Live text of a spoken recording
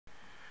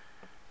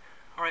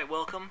Alright,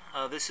 welcome.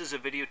 This is a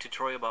video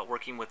tutorial about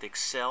working with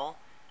Excel.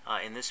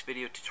 In this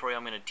video tutorial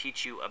I'm going to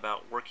teach you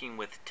about working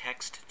with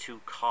text to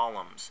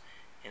columns,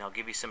 and I'll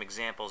give you some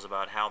examples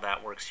about how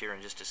that works here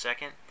in just a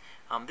second.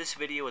 This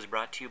video is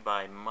brought to you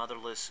by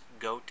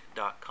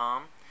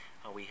motherlessgoat.com.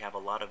 We have a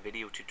lot of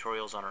video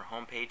tutorials on our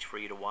homepage for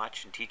you to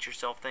watch and teach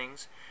yourself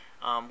things.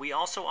 We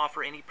also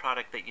offer any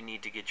product that you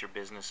need to get your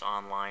business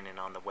online and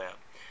on the web.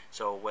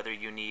 So whether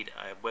you need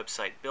a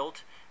website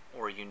built,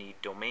 or you need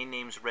domain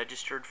names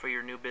registered for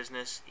your new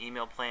business,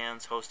 email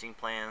plans, hosting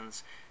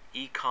plans,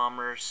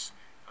 e-commerce,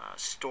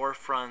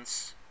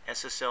 storefronts,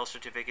 SSL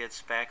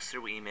certificates, fax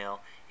through email,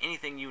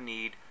 anything you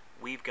need,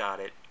 we've got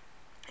it.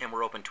 And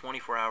we're open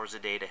 24 hours a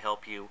day to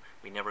help you.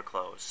 We never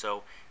close.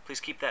 So please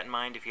keep that in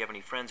mind if you have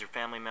any friends or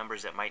family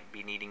members that might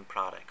be needing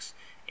products.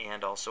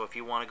 And also if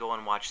you want to go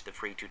and watch the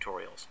free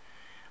tutorials.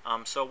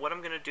 So what I'm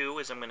going to do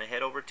is I'm going to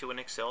head over to an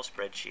Excel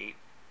spreadsheet.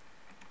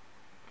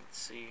 Let's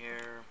see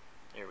here.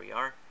 There we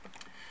are.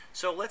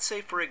 So let's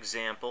say, for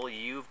example,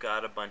 you've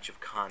got a bunch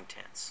of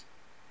contents.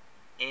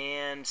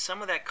 And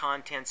some of that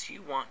contents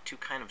you want to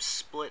kind of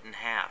split in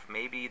half.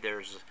 Maybe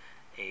there's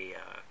a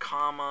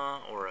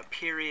comma or a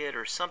period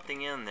or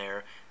something in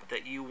there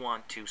that you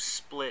want to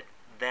split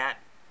that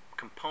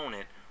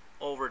component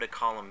over to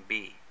column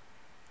B.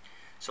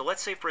 So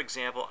let's say, for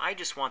example, I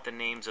just want the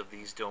names of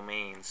these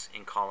domains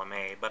in column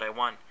A, but I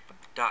want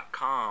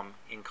 .com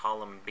in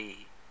column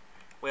B.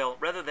 Well,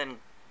 rather than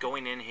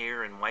going in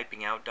here and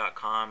wiping out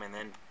 .com and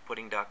then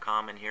putting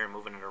 .com in here and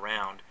moving it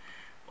around,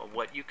 well,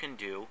 what you can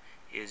do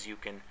is you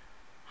can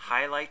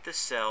highlight the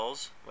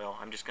cells. Well,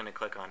 I'm just going to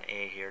click on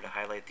A here to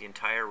highlight the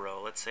entire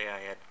row. Let's say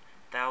I had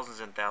thousands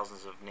and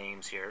thousands of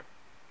names here.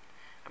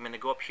 I'm going to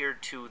go up here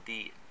to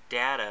the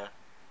Data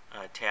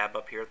tab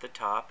up here at the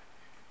top.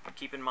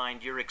 Keep in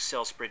mind your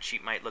Excel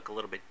spreadsheet might look a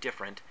little bit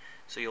different,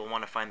 so you'll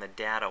want to find the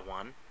Data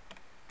one.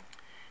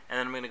 And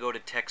then I'm going to go to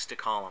Text to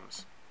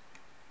Columns.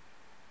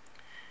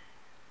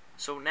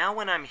 So now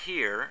when I'm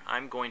here,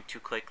 I'm going to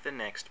click the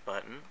Next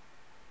button.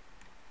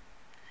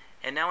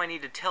 And now I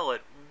need to tell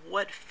it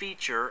what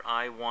feature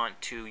I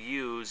want to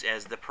use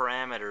as the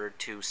parameter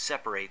to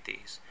separate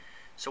these.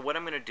 So what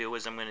I'm going to do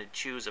is I'm going to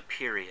choose a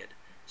period.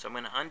 So I'm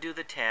going to undo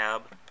the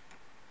tab.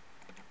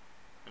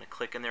 I'm going to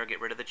click in there,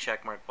 get rid of the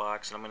check mark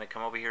box, and I'm going to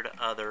come over here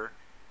to Other,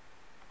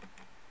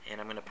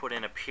 and I'm going to put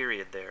in a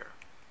period there.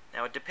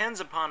 Now it depends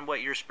upon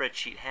what your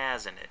spreadsheet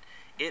has in it.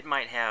 It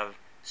might have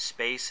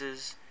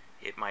spaces,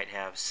 it might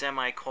have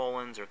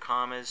semicolons or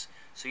commas,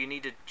 so you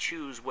need to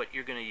choose what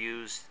you're going to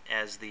use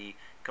as the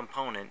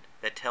component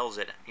that tells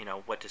it,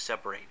 what to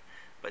separate.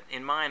 But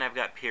in mine, I've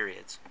got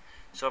periods.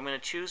 So I'm going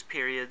to choose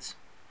periods,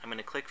 I'm going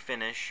to click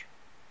Finish,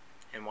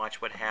 and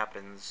watch what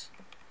happens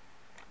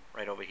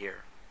right over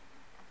here.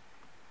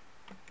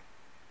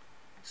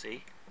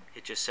 See?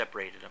 It just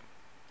separated them.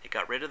 It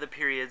got rid of the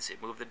periods,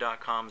 it moved the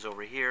 .coms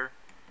over here,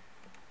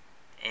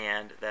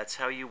 and that's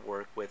how you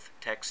work with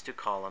text to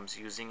columns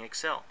using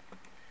Excel.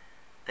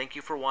 Thank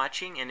you for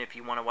watching, and if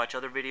you want to watch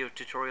other video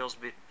tutorials,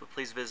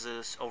 please visit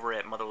us over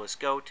at Motherless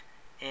Goat.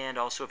 And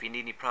also, if you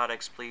need any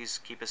products, please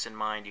keep us in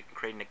mind. You can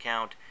create an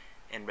account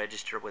and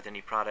register with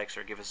any products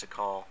or give us a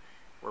call.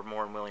 We're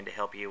more than willing to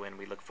help you, and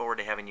we look forward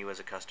to having you as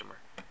a customer.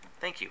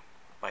 Thank you.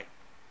 Bye.